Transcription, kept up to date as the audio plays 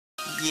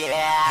Yeah,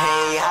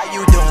 hey, how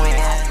you doing?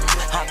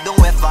 I'm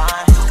doing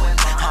fine.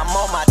 I'm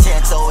on my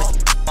 10 toes.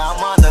 I'm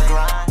on the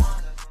grind.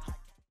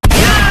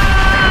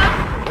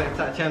 Back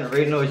to our channel,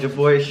 already know it's your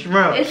boy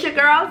Shrimp. It's your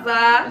girl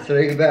Zah. So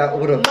they back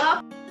with a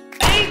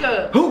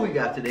Motherfucker. Who we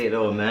got today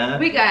though, man?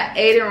 We got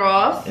Adin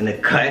Ross in the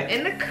cut.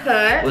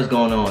 What's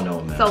going on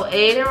though, man? So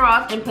Adin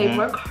Ross and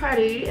Playboi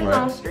Carti is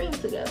on stream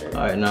together.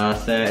 Alright, now I'm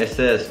saying it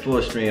says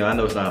full stream. I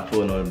know it's not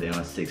full, no, they're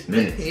on 6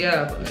 minutes.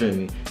 Yeah. You feel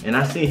me? And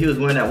I seen he was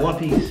wearing that one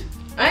piece.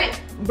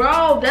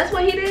 Bro, that's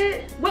what he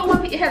did? What one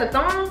piece? It had a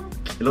thong?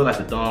 It looked like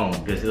a thong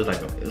because it was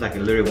like a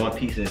literally one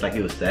piece and it's like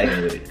he was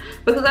sagging with it.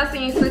 Because I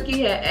seen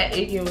Suki at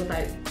Iggy and was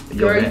like,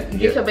 girl,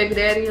 get your baby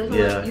daddy or something.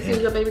 Yeah, you seen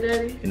your baby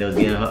daddy? And it was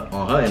getting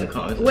on her in the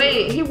comments.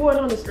 Wait, he wore it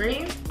on the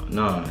stream?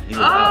 No, he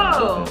was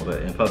out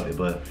but in public.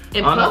 But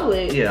in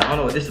public? Yeah, I don't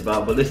know what this is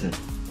about, but listen,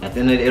 at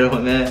the end of the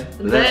day, man,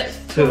 let's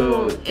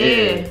tune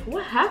in.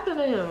 What happened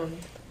to him?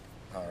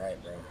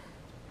 Alright, bro.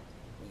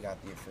 We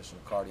got the official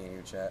Carti in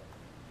your chat.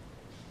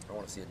 I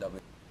want to see a double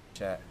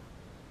chat.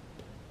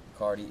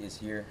 Carti is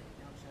here.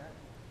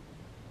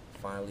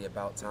 Finally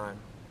about time.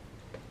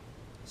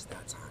 It's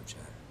that time, chat.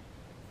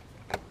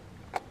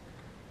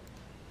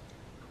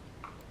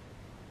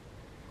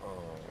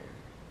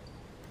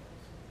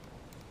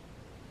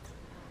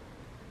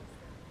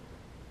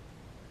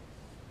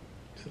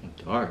 It's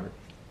dark.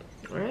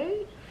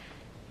 Right?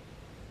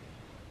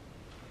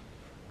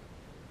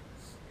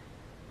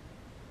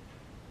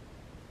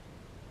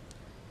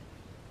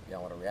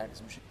 Y'all want to react to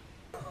some shit?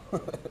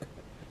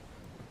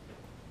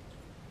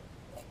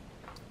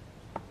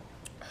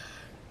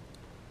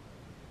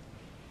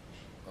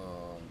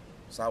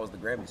 So how was the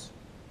Grammys?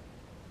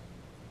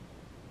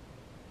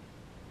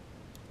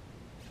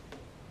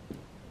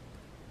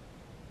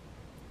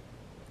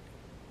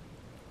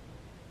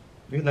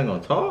 You're not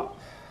gonna talk?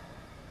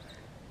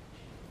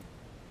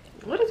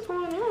 What is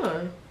going on? How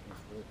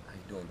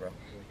you doing, bro?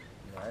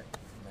 You alright?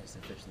 Nice to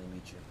officially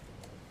meet you.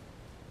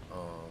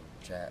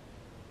 Chat,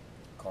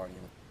 Carti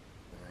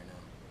right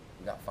now.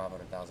 We got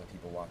 500,000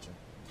 people watching.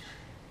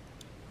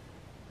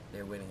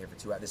 They're waiting here for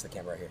 2 hours. This is the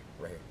camera right here.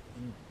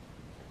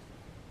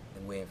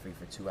 They're waiting for you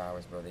for 2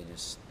 hours, bro. They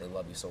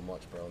love you so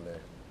much, bro. They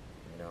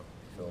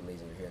feel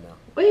amazing you're here now.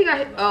 What he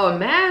got? Oh, a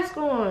mask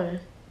on.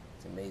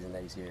 It's amazing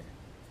that he's here.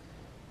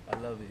 I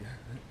love you.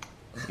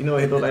 You know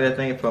he look like that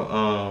thing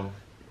from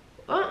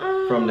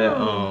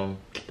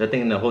that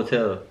thing in the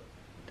hotel,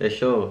 that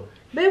show.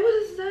 Babe, what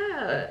is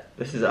that?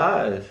 That's his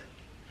eyes.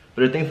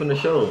 But the thing from the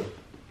show.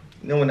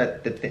 You know when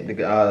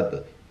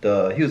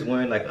he was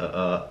wearing like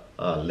a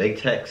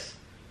latex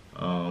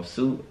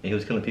suit and he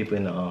was killing people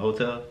in the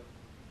hotel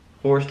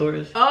horror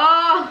stories.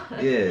 Oh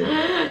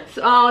yeah.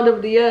 So,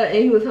 and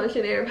he was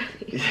hunching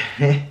everybody.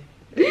 And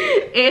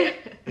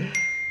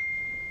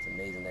it's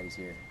amazing that he's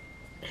here.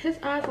 His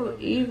eyes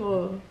look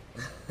evil.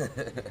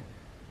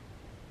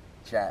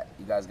 Chat,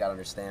 you guys gotta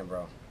understand,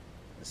 bro.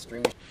 The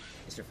stream,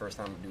 it's your first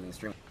time doing the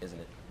stream, isn't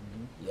it?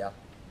 Yeah.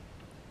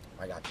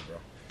 I got you, bro.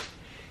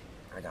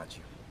 I got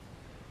you.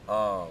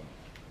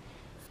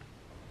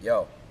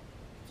 Yo,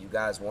 if you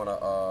guys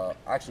wanna,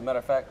 actually, matter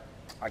of fact,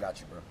 I got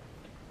you, bro.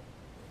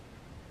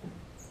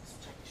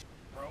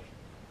 Bro,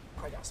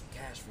 I got some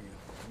cash for you.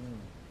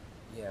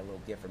 Yeah, a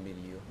little gift from me to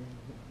you.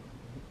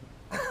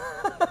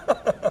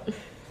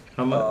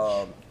 How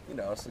much? You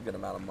know, it's a good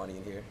amount of money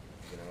in here.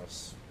 You know,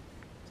 it's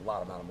a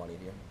lot amount of money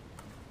in here.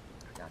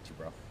 I got you,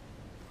 bro.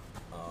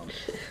 From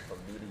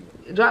me to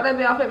you. Drop that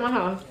bill off at my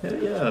house. Hell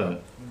yeah.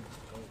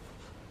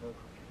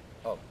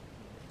 Oh,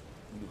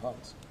 you do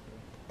hugs.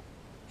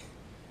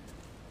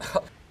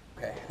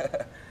 Okay.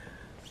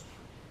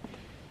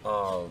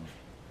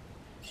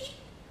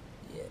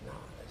 Yeah,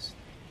 nah.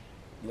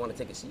 You want to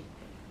take a seat?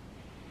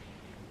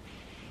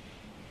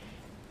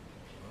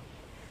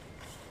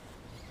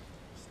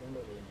 Stand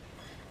over there.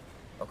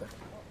 Okay.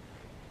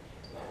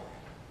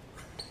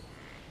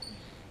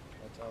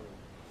 How tall are you?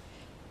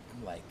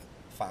 I'm like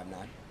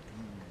 5'9".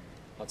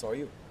 How tall are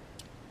you?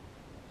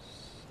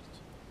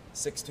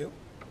 6'2".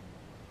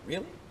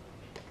 Really?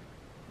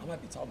 I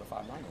might be taller than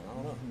 5'9", I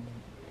don't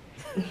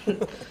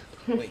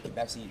know. Wait, can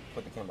Betsy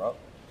put the camera up?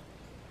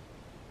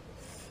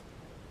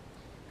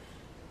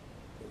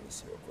 Let me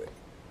see real quick.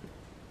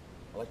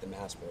 I like the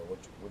mask, bro. What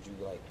you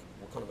like?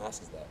 What kind of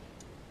mask is that?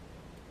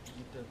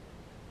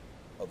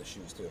 Oh, the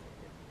shoes too.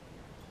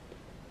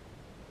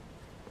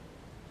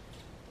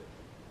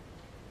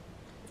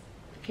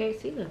 Can't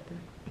see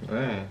nothing.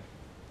 Man.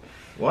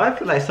 Well, I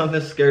feel like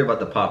something scary about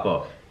to pop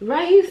up.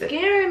 Right, he's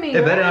scaring me.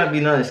 It better not be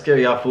nothing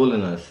scary. Y'all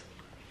fooling us.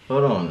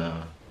 Hold on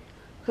now.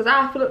 Cause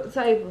I'll flip the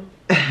table.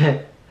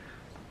 I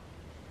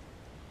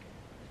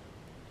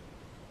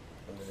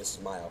mean, this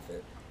is my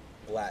outfit.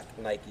 Black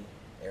Nike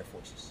Air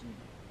Forces.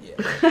 Yeah.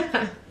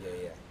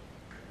 Yeah.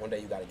 One day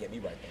you gotta get me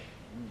right there.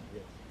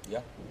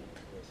 Yeah?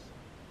 Yes.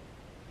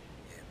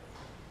 Yeah,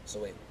 bro. So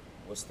wait,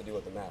 what's the deal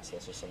with the mask?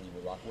 That's just something you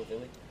were rocking with,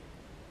 Illy?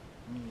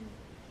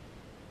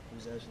 It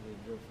was actually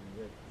a gift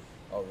from Rick.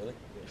 Oh, really?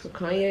 For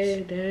Kanye,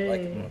 I like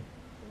it, dang. bro.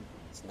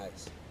 It's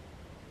nice.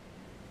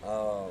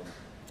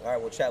 All right,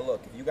 well, chat.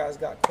 Look, if you guys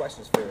got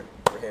questions for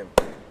him,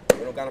 we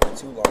don't got him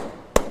for too long.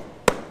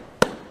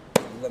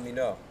 You let me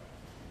know.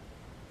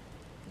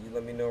 You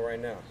let me know right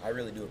now. I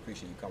really do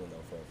appreciate you coming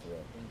though, for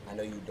real. I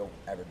know you don't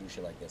ever do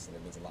shit like this, and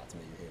it means a lot to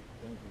me you're here.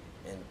 Thank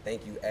you. And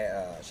thank you.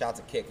 Shout out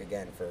to Kick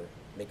again for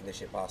making this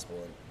shit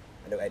possible. And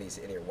I know Eddie's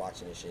in here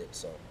watching this shit,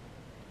 so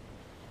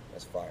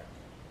that's fire.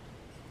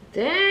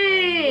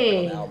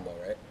 Dang. On the album,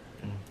 though, right?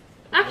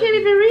 I can't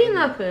even read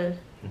nothing.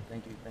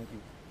 Thank you. Thank you.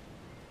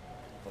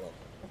 Hold on.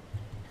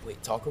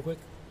 Wait, talk real quick.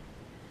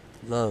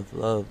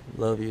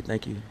 Love you.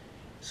 Thank you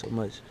so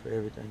much for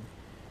everything.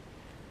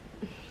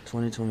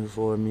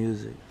 2024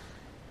 music.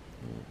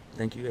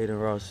 Thank you, Adin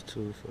Ross,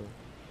 too, for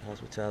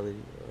hospitality.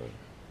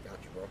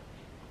 Got you, bro.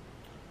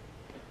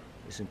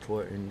 It's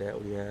important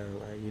that we have,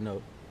 like, you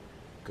know,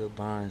 good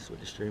bonds with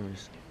the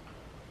streamers.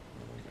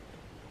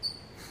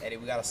 Eddie,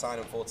 we gotta sign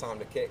him full time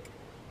to Kick.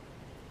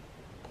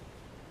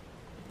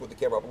 Put the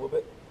camera up a little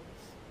bit.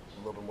 A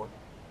little bit more.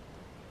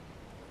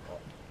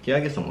 Can I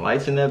get some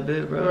lights in that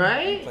bit, bro? You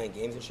Right? playing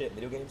games and shit?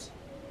 Video games?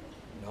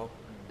 No?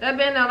 That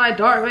band out like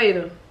Darth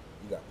Vader.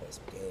 You gotta play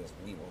some games.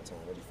 We one time.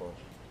 That'd be fun.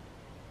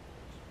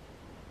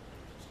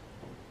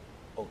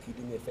 Oh, can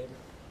you do me a favor?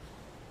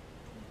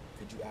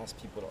 Could you ask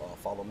people to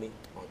follow me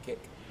on Kick?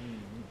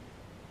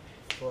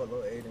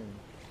 Follow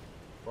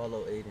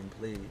Adin,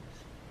 please.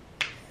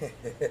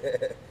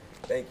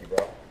 Thank you,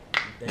 bro.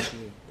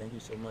 Thank you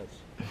so much.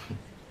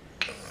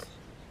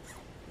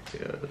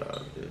 Yeah,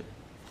 dog, dude.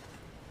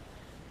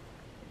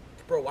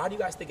 Bro, why do you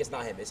guys think it's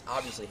not him? It's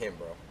obviously him,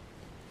 bro.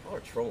 Y'all are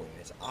trolling.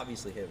 It's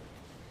obviously him.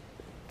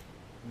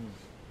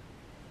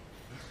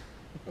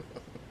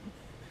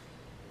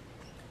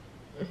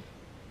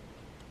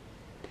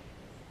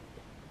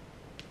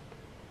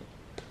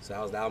 So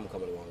how's the album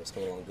coming along? It's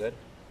coming along good?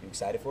 You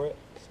excited for it?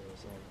 So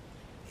it's like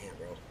Damn,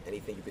 bro.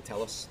 Anything you could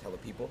tell us? Tell the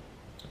people?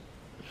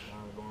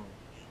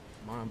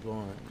 mind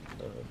blowing.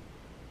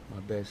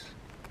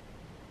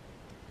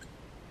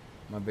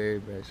 My very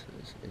best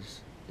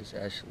is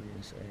actually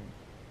insane.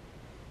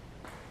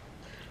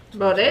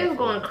 Bro, they was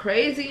going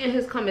crazy in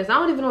his comments. I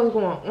don't even know what's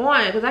going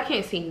on because I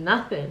can't see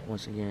nothing.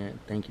 Once again,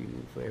 thank you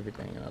for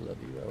everything, and I love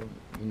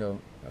you.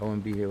 I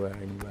wouldn't be here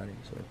without anybody.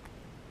 So,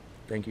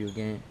 thank you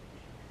again.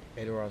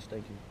 Adin Ross,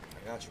 thank you.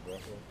 I got you, bro.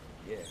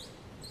 Yeah.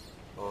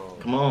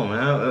 Come on,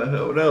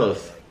 man. What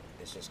else? Like,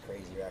 it's just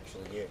crazy you're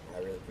actually here. I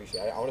really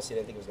appreciate it. I honestly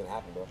didn't think it was going to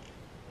happen, bro.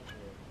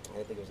 I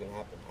didn't think it was going to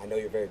happen. I know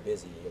you're very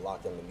busy. You're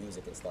locked into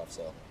music and stuff,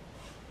 so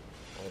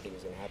I didn't think it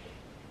was going to happen.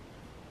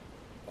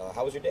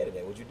 How was your day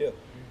today? What'd you do?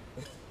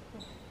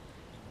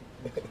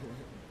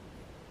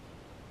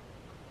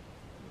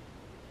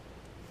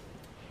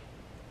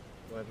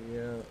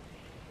 Yeah,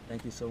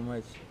 thank you so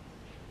much.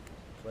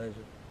 Pleasure.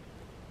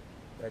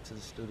 Back to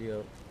the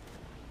studio.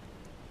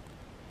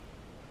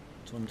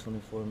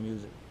 2024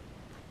 music.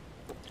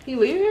 He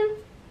leaving?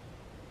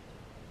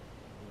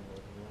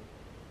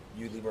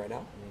 You leave right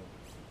now?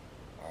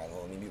 All right,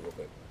 let me mute real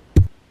quick.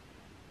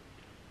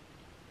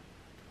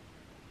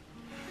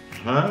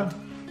 Huh?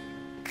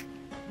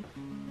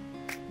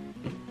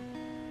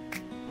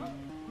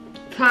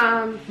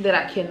 Time that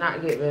I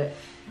cannot get back.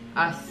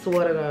 I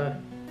swear to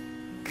God.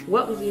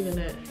 What was even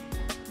that?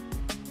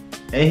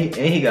 And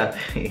he got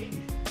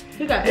paid.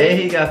 He got And paid.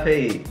 he got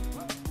paid.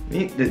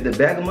 The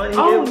bag of money.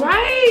 Oh,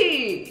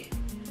 right.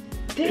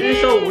 Damn.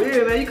 It's so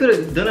weird, man. You could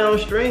have done it on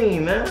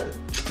stream, man.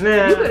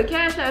 You could have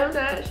cashed out him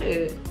that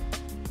shit.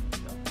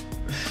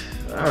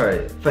 All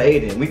right, for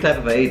Adin. We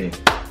clapping for Adin.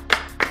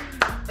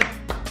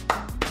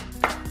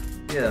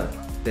 Yeah,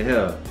 the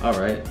hell. All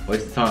right,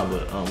 waste of time,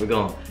 but we're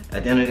going.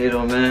 At the end of the day,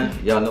 though, man,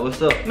 y'all know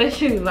what's up. Make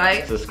sure you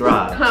like,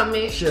 Subscribe,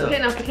 comment, share.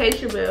 hit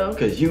notification bell.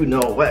 Cause you know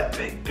what,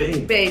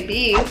 baby.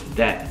 Baby.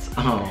 That's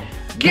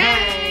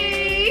Gang.